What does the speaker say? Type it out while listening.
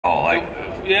Oh, like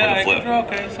yeah, with a flip.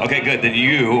 Okay, okay, good. Then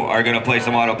you are going to play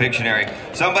some auto Pictionary.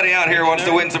 Somebody out here wants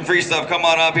to win some free stuff. Come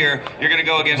on up here. You're going to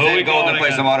go against Ed Golden and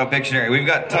play some auto Pictionary. We've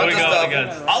got tons of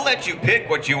stuff. I'll let you pick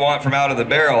what you want from out of the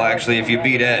barrel, actually, if you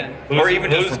beat Ed. Or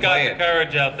even just who's got the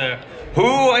courage out there?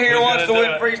 Who here wants to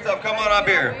win free stuff? Come on up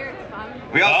here.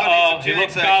 We also need some he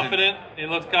looks confident. He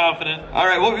looks confident. All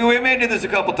right, well, we may do this a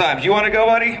couple times. You want to go,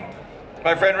 buddy?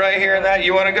 My friend right here and that,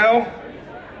 you want to go?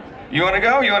 You want to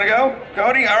go? You want to go?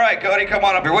 Cody? All right, Cody, come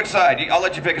on up here. Which side? I'll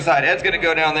let you pick a side. Ed's going to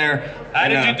go down there. How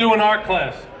did you do in art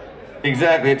class?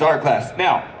 Exactly, it's art class.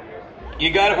 Now,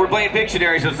 you got it. We're playing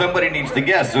Pictionary, so somebody needs to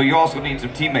guess. So you also need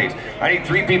some teammates. I need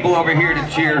 3 people over here to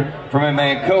cheer for my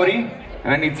man Cody.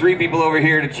 And I need 3 people over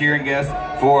here to cheer and guess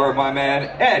for my man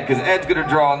Ed, because Ed's going to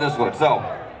draw on this one. So,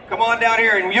 come on down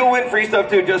here, and you'll win free stuff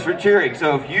too, just for cheering.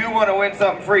 So if you want to win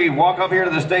something free, walk up here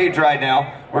to the stage right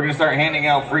now. We're going to start handing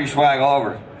out free swag all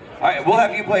over. All right, we'll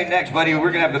have you play next, buddy.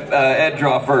 We're going to have Ed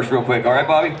draw first real quick. All right,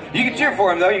 Bobby? You can cheer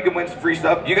for him, though. You can win some free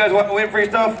stuff. You guys want to win free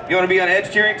stuff? You want to be on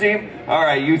Ed's cheering team? All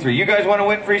right, you 3. You guys want to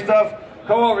win free stuff?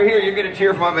 Come over here. You're going to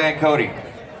cheer for my man, Cody.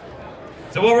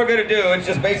 So what we're going to do, it's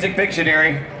just basic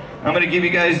Pictionary. I'm going to give you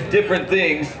guys different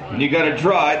things, and you got to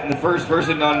draw it, and the first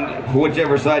person on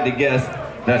whichever side to guess,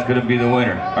 that's going to be the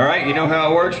winner. All right, you know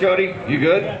how it works, Cody? You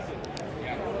good?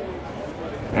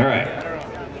 All right.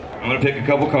 I'm going to pick a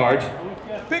couple cards.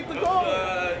 Pick the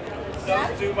card.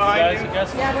 Those 2 behind you.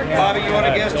 Bobby, you want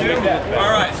to guess too? All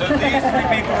right, so these 3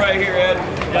 people right here,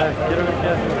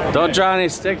 Ed. Don't draw any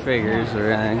stick figures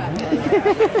or anything.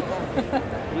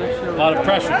 A lot of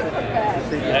pressure. I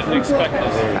didn't expect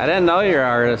this. I didn't know you're an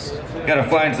artist. Got to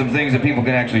find some things that people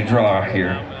can actually draw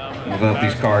here without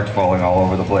these cards falling all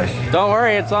over the place. Don't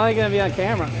worry, it's only going to be on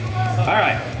camera. All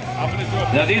right.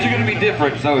 Now these are going to be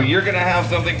different, so you're going to have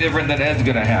something different than Ed's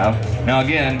going to have. Now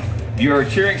again, your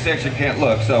cheering section can't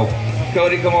look, so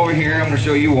Cody, come over here. I'm going to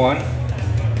show you one.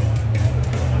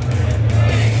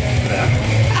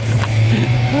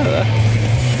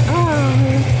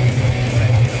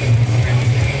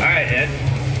 All right, Ed.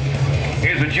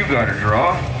 Here's what you got to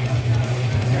draw.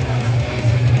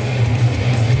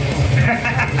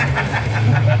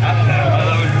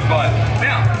 That was fun.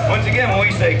 Now, once again, when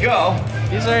we say go,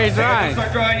 he's already drawing. Don't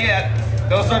start drawing yet.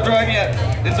 Don't start drawing yet.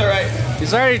 It's all right.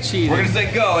 He's already cheating. We're gonna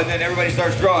say go, and then everybody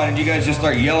starts drawing, and you guys just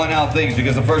start yelling out things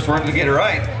because the first one to get it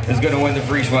right is gonna win the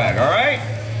free swag. All right?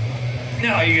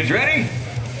 Now, you guys ready?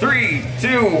 3,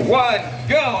 2, 1,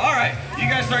 go! All right. You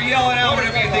guys start yelling out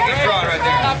whatever you think is drawn right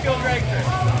there.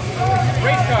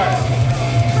 Race car.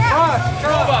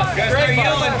 You guys start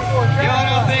yelling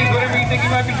out things, whatever you think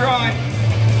you might be drawing.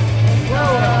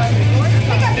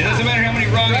 It doesn't matter how many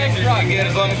wrong answers you get,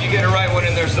 as long as you get a right one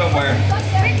in there somewhere.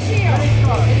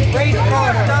 Race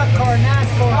car, stock car,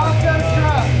 NASCAR. Outdoor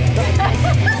truck.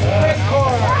 Red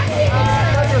car.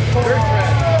 Dirt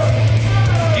track.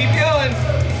 Keep yelling.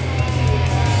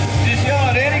 Just yell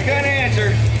out any kind of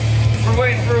answer. We're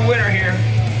waiting for a winner here.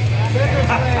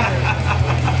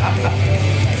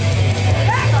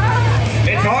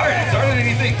 It's hard. It's harder than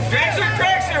you think.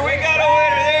 Dragster, we got a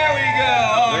winner. There we go.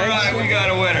 All right, we got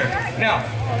a winner. Now,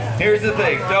 here's the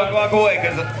thing. Don't walk away,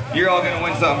 because you're all going to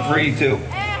win something free, too.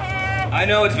 I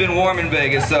know it's been warm in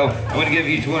Vegas, so I'm going to give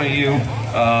each one of you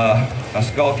a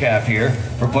skull cap here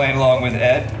for playing along with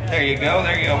Ed. There you go,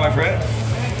 my friend.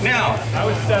 Now,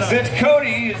 since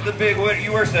Cody is the big winner,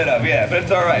 you were set up, yeah, but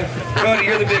it's all right. Cody,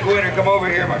 you're the big winner. Come over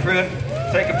here, my friend.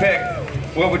 Take a pick.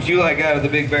 What would you like out of the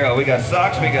big barrel? We got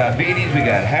socks, we got beanies, we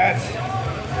got hats.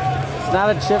 It's not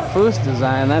a Chip Foose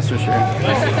design, that's for sure.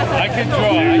 I can draw.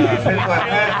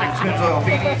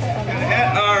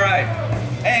 All right.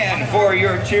 And for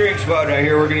your cheering squad right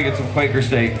here, we're going to get some Quaker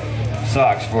State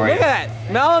socks for you. Look at that.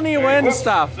 Melanie wins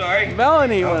stuff. Sorry.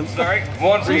 Melanie wins. Sorry.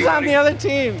 One for you. She's on the other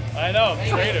team. I know.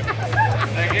 Traitor.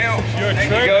 Thank you. You're a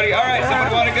Thank you, Cody. All right.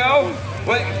 Someone want to go?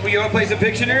 What? You want to play some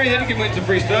Pictionary? Then you can win some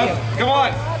free stuff. Come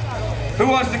on. Who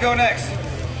wants to go next?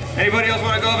 Anybody else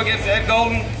want to go up against Ed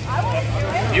Golden?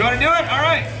 You want to do it? All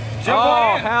right. Jump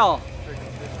on in. Hell.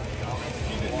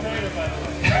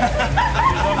 She's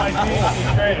on my team. She's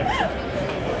a traitor.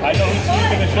 I know who's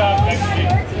sweeping the shop next week.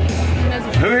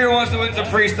 Who here wants to win some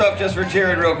free stuff just for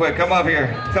cheering real quick? Come up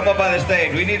here. Come up by the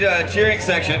stage. We need a cheering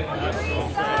section.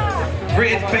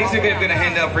 It's basically going to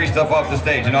hand out free stuff off the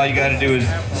stage, and all you got to do is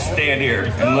stand here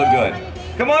and look good.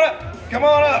 Come on up. Come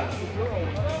on up.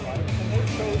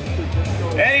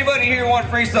 Anybody here want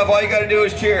free stuff? All you got to do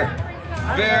is cheer.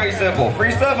 Very simple.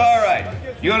 Free stuff? All right.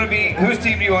 You want to be, whose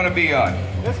team do you want to be on?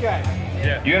 This guy.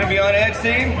 Yeah. You want to be on Ed's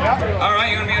team? Yep. All right,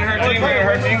 you want to be on her team? We're on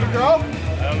her team? I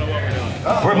don't know what we're doing.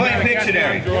 We're playing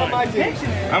Pictionary.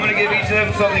 I'm going to give each of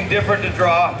them something different to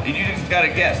draw, and you just got to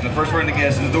guess. The first one to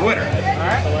guess is the winner.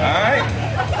 Alright?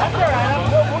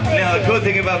 Now, the cool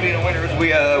thing about being a winner is we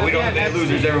don't have any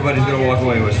losers. Everybody's going to walk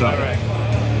away with something.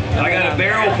 I got a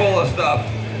barrel full of stuff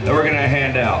that we're going to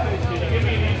hand out.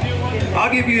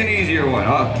 I'll give you an easier one.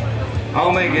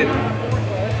 I'll make it.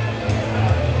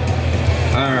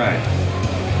 Alright.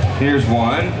 Here's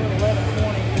one.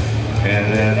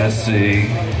 And then let's see.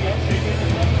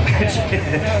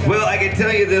 Well, I can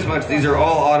tell you this much. These are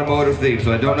all automotive themed,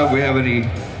 so I don't know if we have any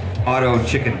auto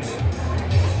chickens.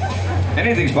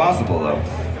 Anything's possible, though.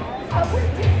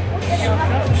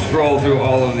 Scroll through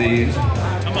all of these.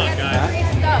 Come on, guys.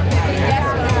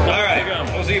 All right,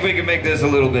 we'll see if we can make this a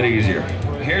little bit easier.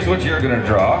 Here's what you're going to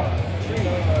draw.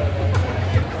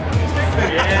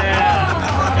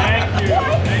 Yeah. Thank you.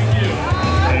 Thank you.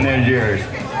 And then yours. I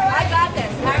got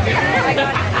this. I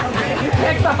got this. You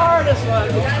picked the hardest one.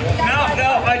 No,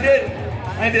 I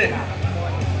did.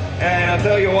 And I'll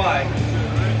tell you why.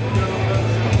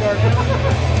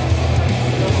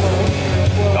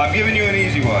 I'm giving you an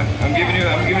easy one. I'm giving you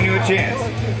a chance.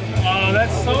 Oh,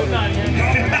 that's so nice.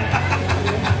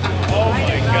 Oh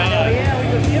my God.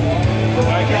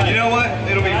 You know what?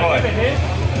 It'll be fun.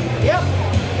 Yep.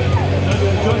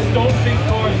 Just don't think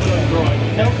cars when I'm drawing.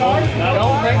 No cars?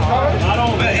 Don't think cars? Not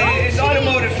all. But it's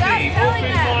automotive Stop themed. telling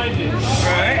them. Open-minded.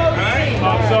 Right?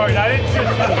 I'm sorry, I didn't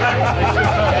just.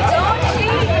 Don't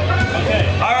cheat. Okay.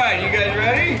 All right, you guys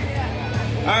ready?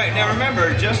 All right, now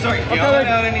remember, just start yelling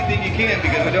out anything you can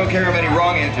because we don't care how many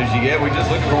wrong answers you get. We're just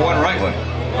looking for one right one.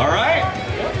 All right?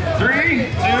 3, 2,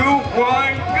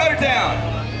 1, go to town.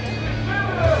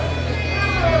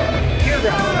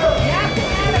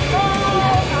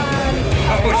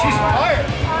 Oh, she's fired.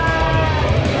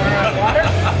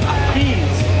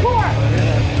 Keys.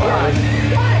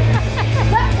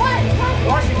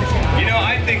 You know,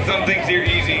 I think some things here are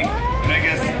easy, and I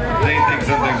guess they think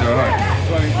some things are hard.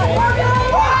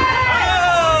 Oh!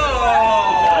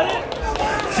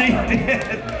 She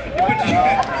did. But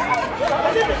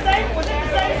Was it the same? Was it the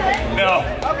same thing? no.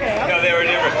 Okay. No, they were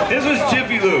different. This was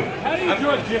Jiffy Lube. How do you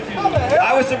draw Jiffy Lube?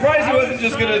 I was surprised he wasn't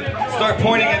just going to start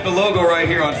pointing at the logo right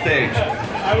here on stage.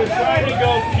 I was trying to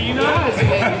go peanut, right?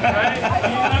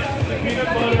 Peanut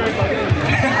butter.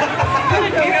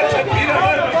 Peanut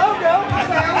butter. Logo.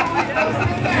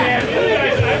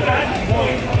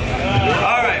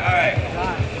 All right.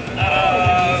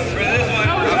 For this one,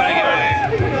 I'm going to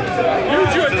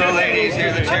give it to the ladies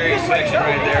here, the cherry section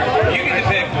right there. You get to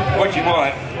pick what you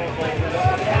want.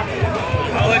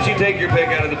 I'll let you take your pick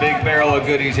out of the big barrel of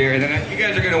goodies here, and then you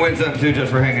guys are going to win something too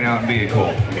just for hanging out and being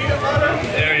cool.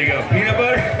 There you go. Peanut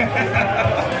butter?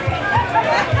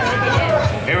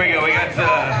 Here we go. We got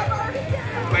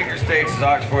Quaker State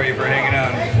socks for you for hanging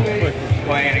out and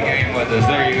playing a game with us.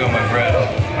 There you go, my friend.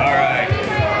 All right.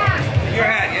 Your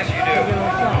hat. Yes, you do.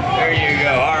 There you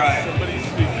go. All right.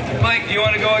 Mike, do you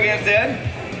want to go against Ed?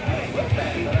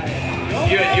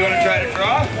 You want to try to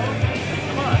draw?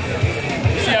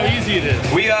 See how easy it is.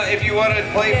 If you want to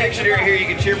play Pictionary here, you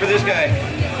can cheer for this guy.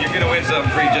 You're going to win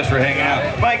something free just for hanging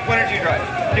out. Mike, why don't you try?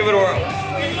 Give it a whirl.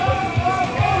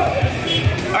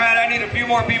 All right, I need a few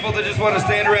more people that just want to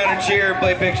stand around and cheer and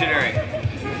play Pictionary.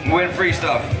 Win free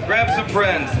stuff. Grab some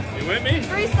friends. You with me?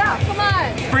 Free stuff. Come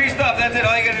on. Free stuff, that's it.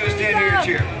 All you got to do is stand here and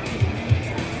cheer.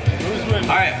 Who's with me?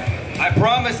 All right, I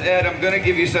promise, Ed, I'm going to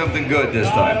give you something good this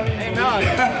time. Hey, no.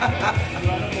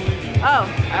 Oh.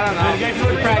 I don't know. You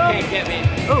probably can't get me.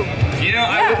 Ooh. You know,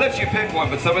 I would let you pick one,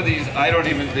 but some of these I don't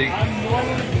even think.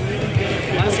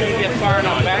 Unless we get far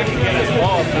enough back and get us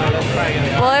both.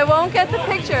 Well, it won't get the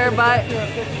picture, but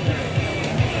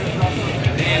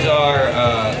These are,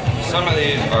 some of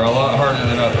these are a lot harder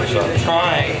than others, so I'm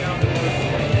trying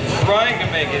to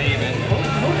make it even.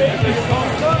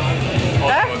 Oh,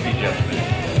 it would be just me.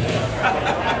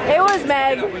 it was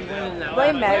Meg.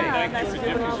 Blame Meg.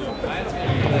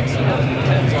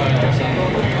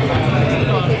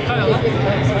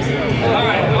 All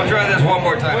right, I'll try this one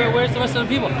more time. here. Where's the rest of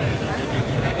the people? All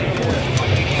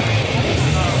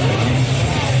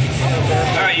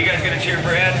right, you guys gonna cheer for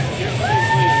Ed?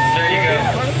 There you go.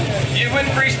 You win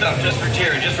free stuff just for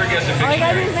cheering, just for guessing All you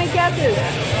gotta do Pictionary. is make guesses.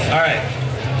 All right.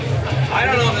 I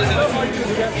don't know if this is.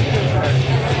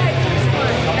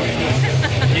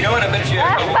 You know what? I bet you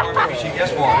had a couple more. Maybe she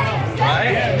guessed more,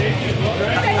 right?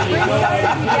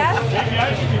 Yes.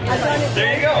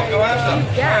 There you go. Go have some.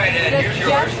 Yeah. All right, Ed. Just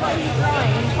Here's guess yours. what he's drawing.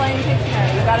 He's playing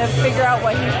Pictionary. You gotta figure out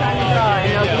what he's trying to draw.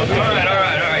 And All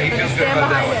right. He feels good stand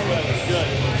about that behind one.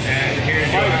 him. And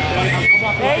here's yours.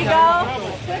 There you go.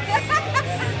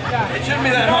 It shouldn't be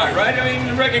that hard, right? I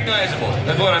mean, recognizable.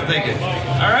 That's what I'm thinking.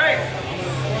 All right.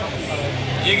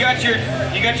 You got your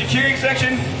cheering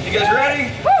section. You guys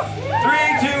ready?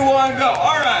 3, 2, 1, go.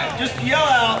 All right. Just yell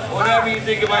out whatever you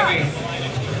think it might be.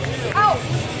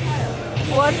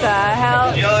 What the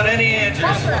hell? Yell out any answers.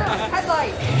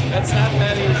 Headlight. That's not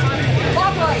that easy.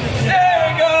 Fog light. There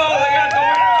we go. They got the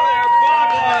winner there.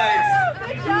 Fog lights.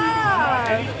 Good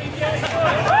job.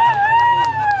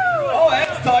 Oh,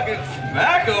 that's talking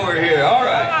smack over here. All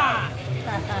right.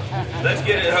 Let's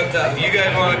get it hooked up. You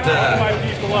guys want My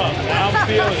people up. Now I'm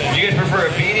feeling it. do you guys prefer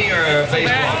a beanie or a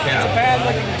baseball cap? Bad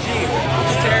looking Jeep.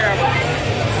 It's terrible.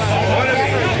 What a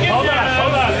beanie. Hold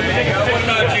on. Let me take a What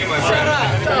picture. about you, my friend?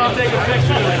 Let me take a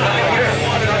picture of it.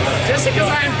 Just because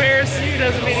I embarrass you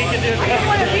doesn't mean you can do it.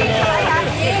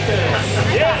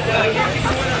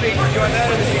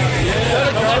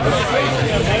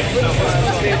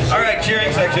 All right,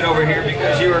 cheering section over here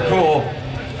because you were cool.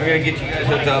 We're gonna get you guys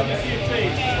hooked up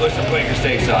with some Quaker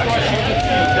steak socks.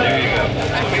 There you go.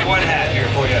 Let me one hat here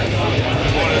for you.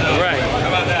 One of those. Right. How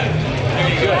about that? There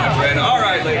you go, my friend. All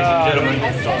right, ladies and gentlemen.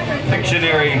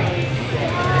 Pictionary.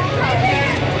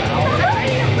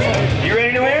 You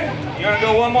ready to win? You want to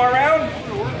go one more round?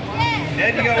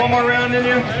 Ed, you got one more round in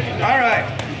you? All right.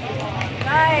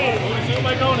 Nice. Who am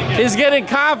I going against? He's getting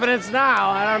confidence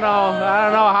now. I don't know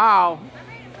how.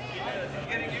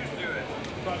 Getting used to it.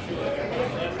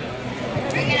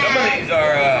 Some of these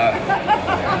are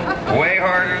way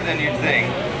harder than you'd think.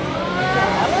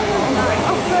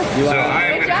 So I'm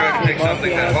going to try to pick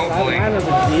something that hopefully Mine was a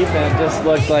Jeep and it just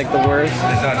looked like the worst is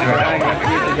not too riding hard. a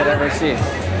Jeep you could ever see.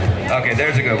 Okay,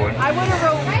 there's a good one. I would have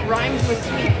wrote rhymes with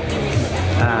Jeep.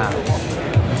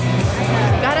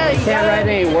 Can't write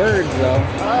any words though.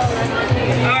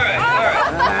 All right.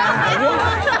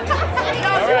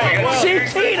 She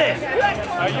cheated!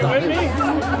 Are you with me?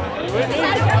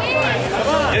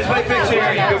 Just by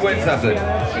Pictionary, you could win something. I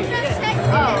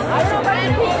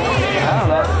don't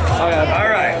know. Oh, yeah. All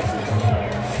right.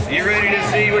 You ready to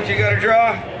see what you got to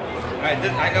draw? All right,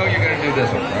 I know you're going to do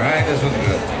this one. All right, this one's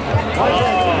good.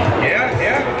 Yeah?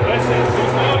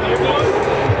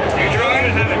 You drawing?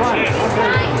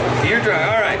 You're drawing.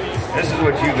 All right. This is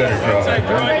what you got to draw. You're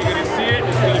going to see it.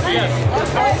 It's going to be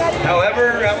However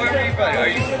you find. Are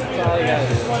you?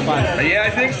 Yeah, I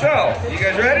think so. You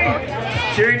guys ready?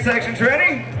 Cheering section's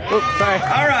ready? Oops, sorry.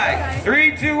 All right.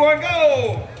 3, 2, 1, go.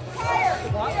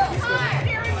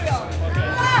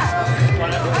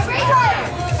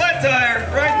 Flat tire,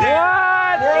 right there.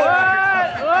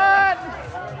 What?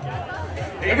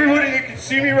 Everybody that can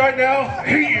see me right now, I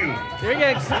hate you. You're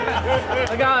getting look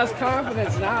at all this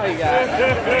confidence now you got.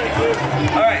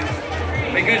 All right.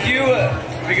 Because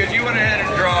you went ahead and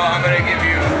draw, I'm going to give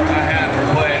you a hat for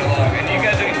playing along. And you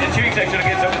guys, the cheering section will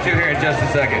get something to here in just a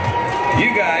second. You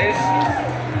guys,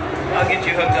 I'll get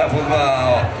you hooked up with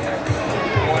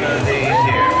one of these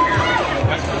here.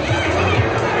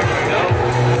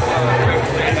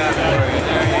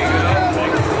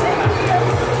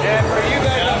 And for you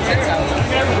guys,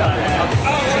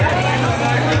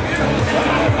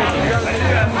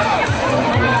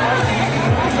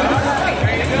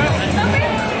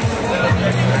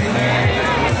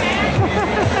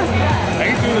 I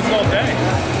can do this all day.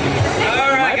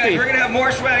 all right, guys, we're going to have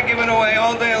more swag given away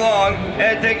all day long.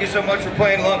 Ed, thank you so much for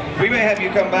playing along. We may have you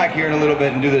come back here in a little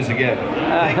bit and do this again.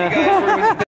 Thank you guys for